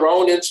create their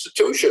own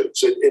institutions.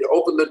 It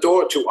opened the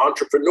door to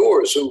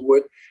entrepreneurs who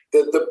would.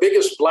 The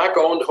biggest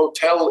Black-owned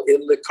hotel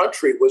in the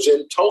country was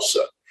in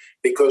Tulsa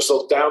because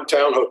the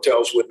downtown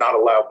hotels would not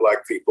allow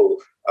Black people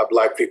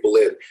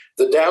in.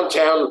 The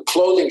downtown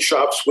clothing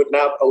shops would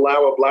not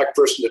allow a Black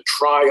person to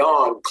try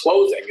on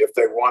clothing if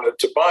they wanted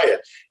to buy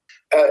it.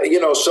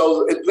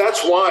 So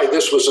that's why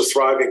this was a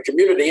thriving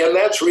community. And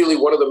that's really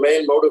one of the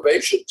main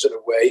motivations, in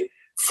a way,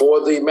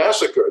 for the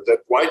massacre, that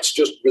whites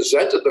just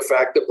resented the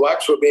fact that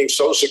blacks were being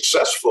so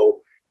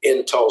successful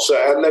in Tulsa,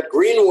 and that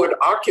Greenwood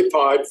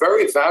occupied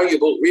very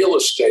valuable real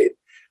estate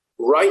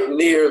right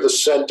near the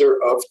center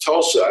of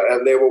Tulsa.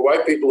 And there were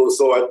white people who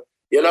thought,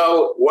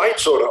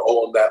 whites ought to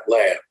own that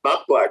land,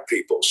 not black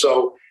people.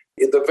 So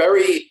the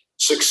very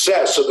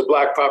success of the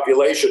black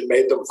population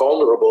made them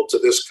vulnerable to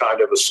this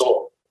kind of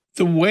assault.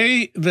 The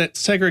way that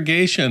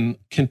segregation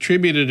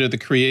contributed to the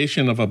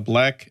creation of a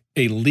black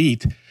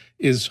elite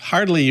is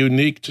hardly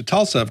unique to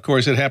Tulsa. Of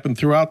course, it happened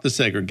throughout the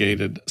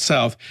segregated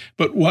South.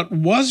 But what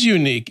was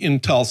unique in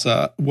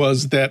Tulsa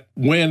was that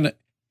when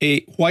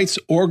whites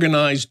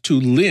organized to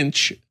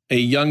lynch a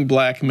young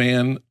black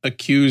man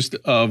accused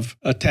of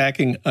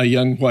attacking a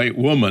young white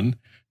woman,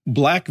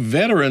 black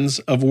veterans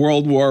of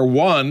World War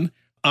I,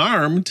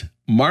 armed,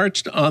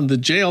 marched on the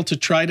jail to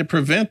try to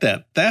prevent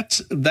that.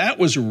 That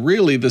was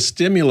really the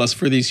stimulus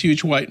for these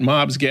huge white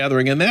mobs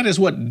gathering. And that is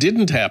what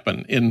didn't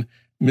happen in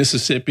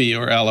Mississippi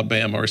or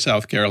Alabama or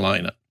South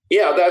Carolina.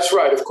 Yeah, that's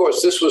right. Of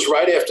course, this was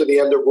right after the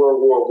end of World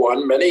War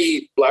I.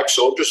 Many black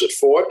soldiers had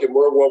fought in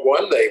World War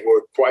I. They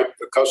were quite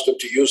accustomed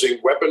to using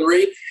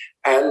weaponry.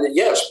 And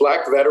yes,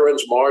 black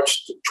veterans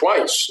marched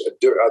twice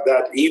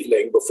that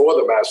evening before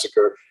the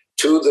massacre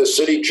to the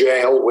city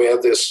jail where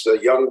this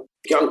young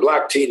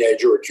black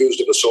teenager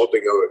accused of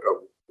assaulting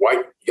a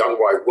young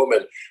white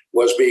woman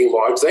was being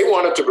lodged. They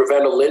wanted to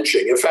prevent a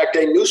lynching. In fact,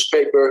 a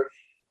newspaper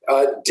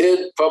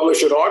did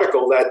publish an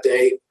article that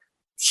day,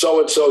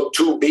 so-and-so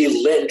to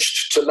be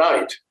lynched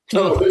tonight.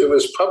 So it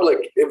was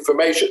public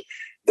information.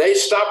 They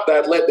stopped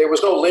that. There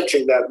was no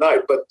lynching that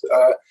night, but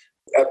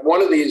at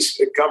one of these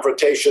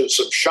confrontations,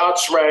 some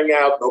shots rang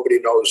out. Nobody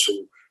knows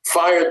who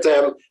fired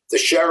them. The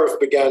sheriff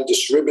began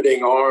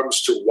distributing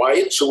arms to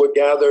whites who were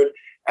gathered.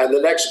 And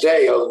the next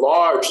day, a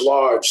large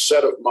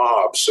set of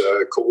mobs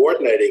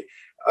coordinating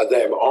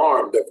them,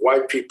 armed, of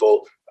white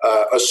people,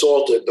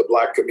 assaulted the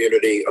black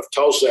community of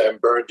Tulsa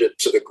and burned it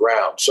to the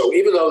ground. So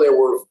even though there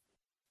were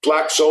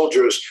black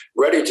soldiers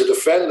ready to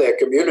defend their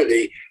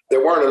community,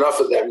 there weren't enough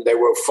of them. They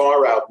were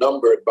far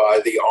outnumbered by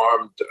the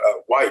armed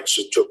whites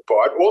who took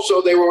part.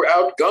 Also, they were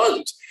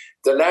outgunned.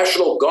 The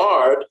National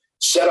Guard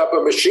set up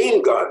a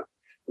machine gun,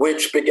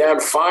 which began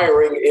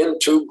firing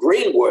into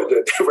Greenwood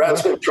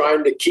rather than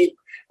trying to keep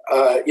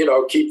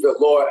the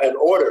law and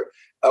order.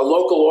 A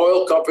local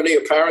oil company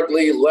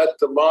apparently let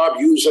the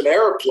mob use an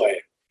airplane,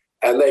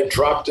 and they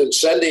dropped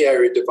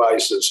incendiary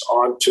devices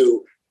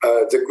onto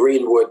the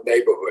Greenwood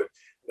neighborhood.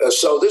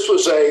 So this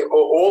was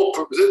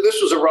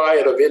a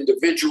riot of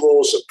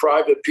individuals, of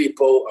private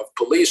people, of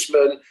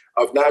policemen,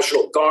 of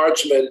National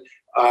Guardsmen,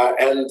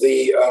 and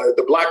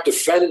the black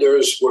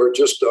defenders were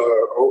just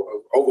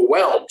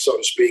overwhelmed, so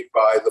to speak,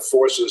 by the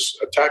forces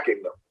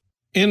attacking them.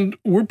 And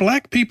were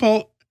black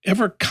people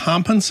ever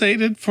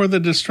compensated for the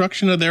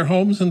destruction of their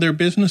homes and their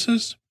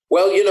businesses?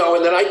 Well, in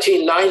the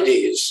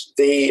 1990s,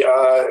 the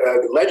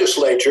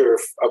legislature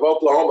of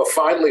Oklahoma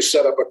finally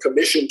set up a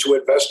commission to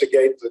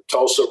investigate the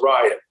Tulsa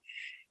riot.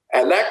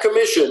 And that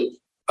commission,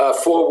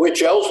 for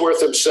which Ellsworth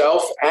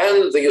himself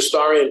and the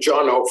historian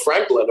John Hope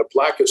Franklin, a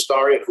black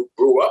historian who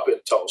grew up in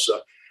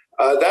Tulsa,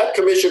 that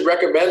commission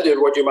recommended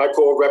what you might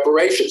call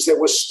reparations. There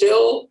were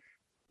still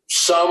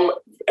some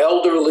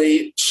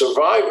elderly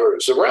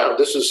survivors around.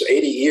 This is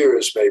 80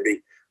 years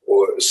maybe,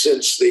 or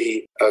since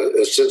the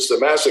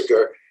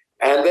massacre,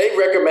 and they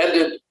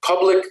recommended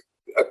public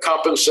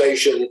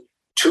compensation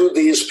to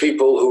these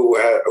people who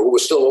were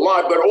still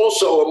alive, but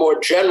also a more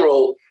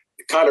general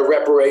kind of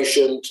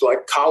reparations,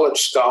 like college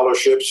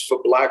scholarships for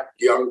black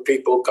young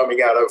people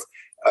coming out of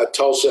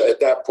Tulsa at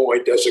that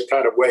point, as a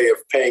kind of way of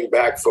paying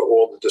back for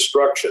all the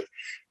destruction.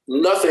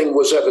 Nothing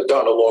was ever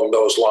done along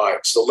those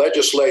lines. The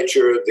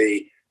legislature,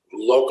 the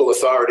local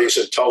authorities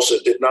in Tulsa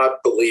did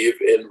not believe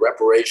in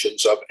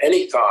reparations of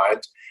any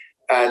kind.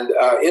 And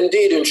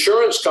indeed,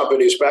 insurance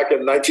companies back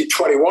in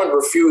 1921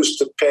 refused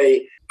to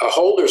pay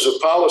holders of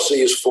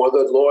policies for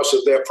the loss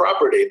of their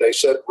property. They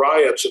said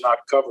riots are not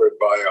covered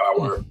by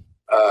our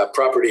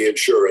property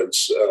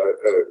insurance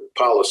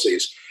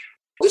policies.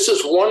 This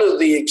is one of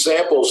the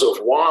examples of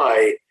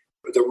why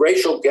the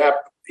racial gap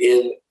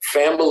in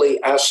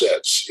family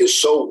assets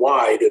is so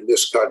wide in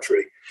this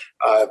country.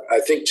 I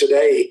think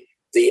today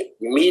the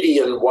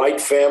median white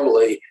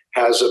family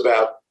has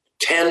about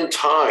 10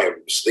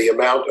 times the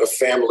amount of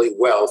family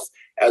wealth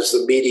as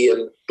the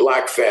median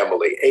black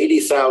family,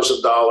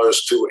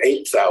 $80,000 to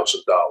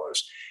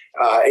 $8,000.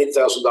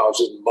 $8,000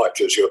 isn't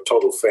much as your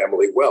total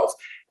family wealth.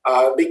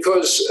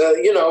 Because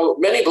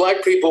many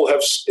black people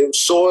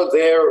saw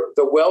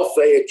the wealth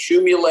they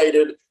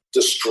accumulated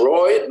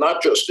destroyed,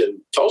 not just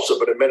in Tulsa,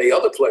 but in many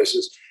other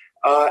places.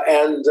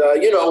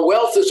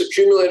 Wealth is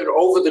accumulated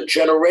over the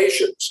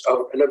generations.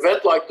 An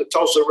event like the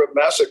Tulsa Rip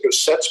Massacre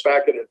sets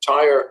back an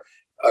entire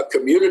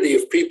community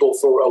of people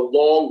for a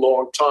long,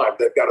 long time.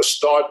 They've got to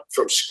start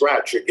from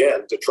scratch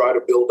again to try to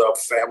build up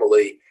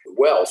family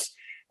wealth.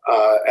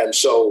 And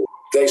so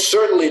they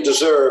certainly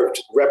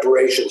deserved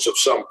reparations of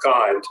some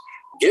kind,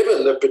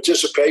 given the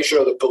participation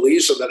of the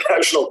police and the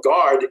National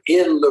Guard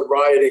in the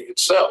rioting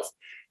itself,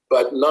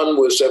 but none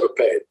was ever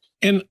paid.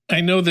 And I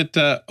know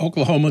that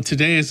Oklahoma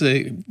today has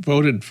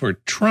voted for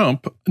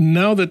Trump.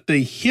 Now that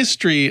the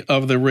history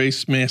of the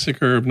race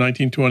massacre of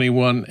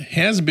 1921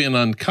 has been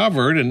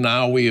uncovered, and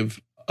now we have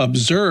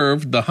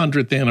observed the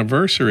 100th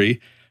anniversary,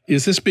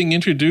 is this being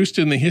introduced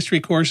in the history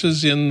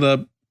courses in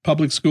the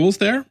public schools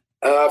there?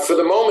 For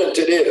the moment,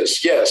 it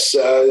is, yes.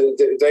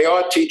 They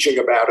are teaching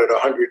about it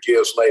 100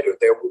 years later.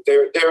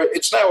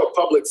 It's now a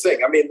public thing.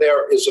 I mean,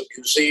 there is a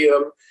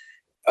museum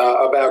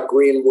about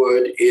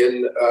Greenwood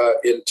in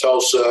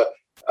Tulsa.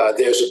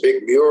 There's a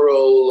big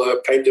mural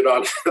painted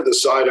on the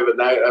side of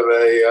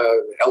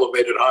a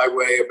elevated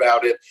highway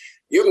about it.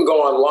 You can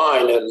go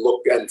online and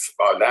look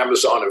on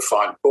Amazon and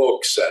find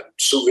books and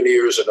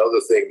souvenirs and other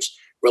things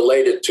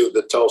related to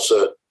the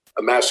Tulsa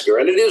massacre.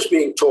 And it is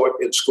being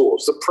taught in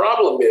schools. The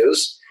problem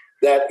is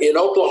that in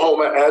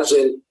Oklahoma, as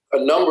in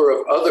a number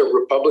of other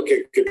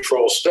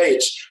Republican-controlled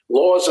states,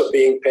 laws are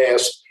being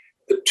passed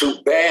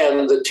to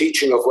ban the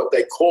teaching of what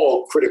they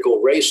call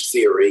critical race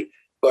theory.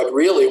 But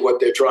really what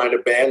they're trying to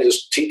ban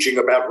is teaching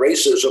about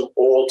racism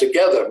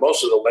altogether.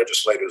 Most of the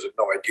legislators have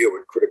no idea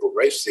what critical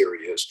race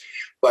theory is,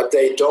 but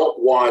they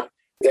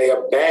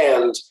have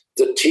banned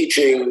the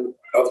teaching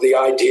of the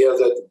idea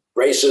that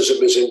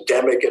racism is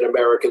endemic in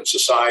American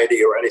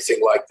society or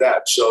anything like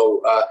that.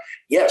 So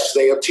yes,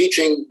 they are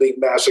teaching the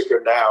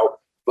massacre now,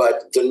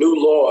 but the new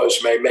laws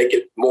may make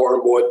it more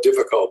and more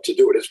difficult to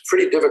do it. It's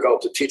pretty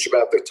difficult to teach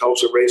about the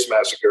Tulsa Race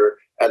Massacre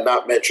and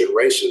not mention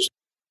racism.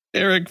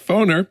 Eric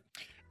Foner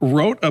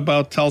wrote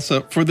about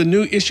Tulsa for the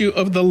new issue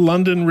of the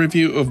London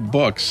Review of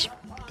Books.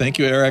 Thank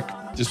you, Eric.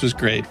 This was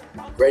great.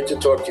 Great to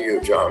talk to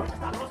you, John.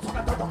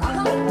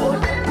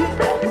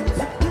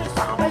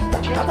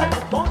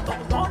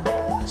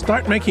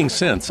 Start Making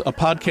Sense, a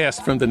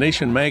podcast from The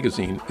Nation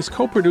magazine, is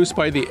co-produced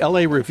by the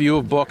LA Review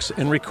of Books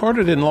and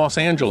recorded in Los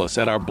Angeles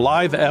at our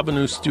Blythe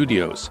Avenue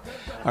studios.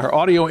 Our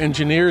audio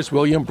engineer is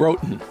William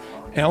Broughton.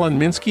 Alan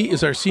Minsky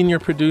is our senior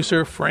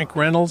producer. Frank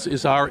Reynolds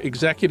is our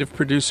executive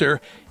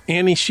producer.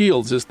 Annie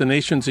Shields is The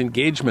Nation's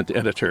engagement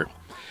editor.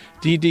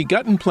 D.D.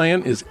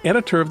 Guttenplan is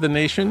editor of The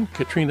Nation.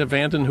 Katrina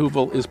vanden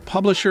Heuvel is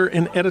publisher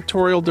and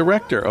editorial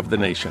director of The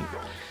Nation.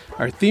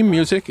 Our theme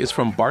music is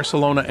from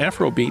Barcelona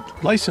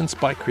Afrobeat, licensed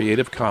by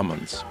Creative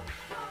Commons.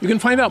 You can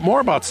find out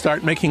more about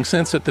Start Making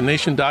Sense at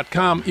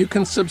thenation.com. You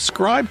can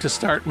subscribe to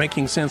Start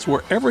Making Sense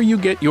wherever you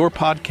get your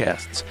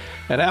podcasts,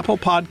 at Apple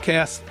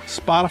Podcasts,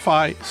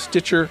 Spotify,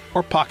 Stitcher,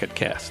 or Pocket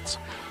Casts.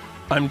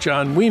 I'm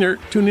John Wiener.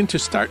 Tune in to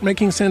Start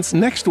Making Sense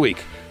next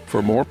week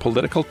for more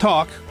political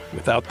talk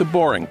without the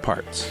boring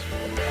parts.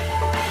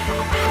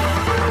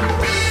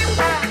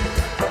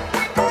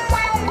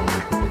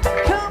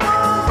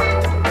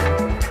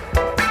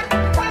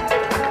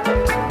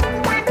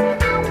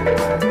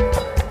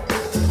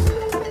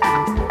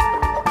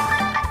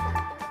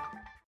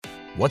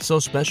 What's so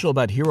special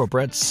about Hero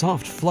Bread's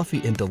soft,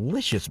 fluffy, and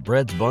delicious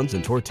breads, buns,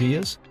 and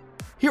tortillas?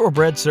 Hero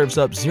Bread serves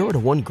up 0 to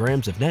 1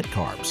 grams of net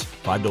carbs,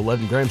 5 to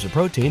 11 grams of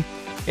protein,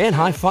 and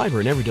high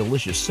fiber in every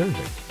delicious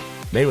serving.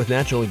 Made with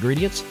natural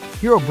ingredients,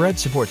 Hero Bread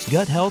supports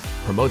gut health,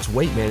 promotes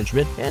weight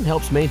management, and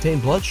helps maintain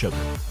blood sugar.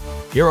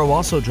 Hero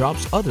also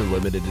drops other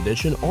limited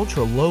edition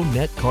ultra-low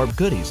net carb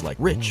goodies like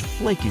rich,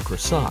 flaky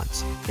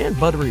croissants and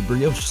buttery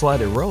brioche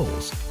slider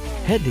rolls.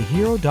 Head to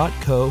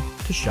hero.co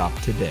to shop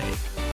today.